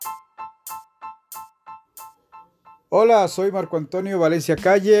Hola, soy Marco Antonio Valencia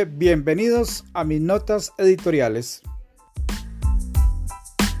Calle. Bienvenidos a mis notas editoriales.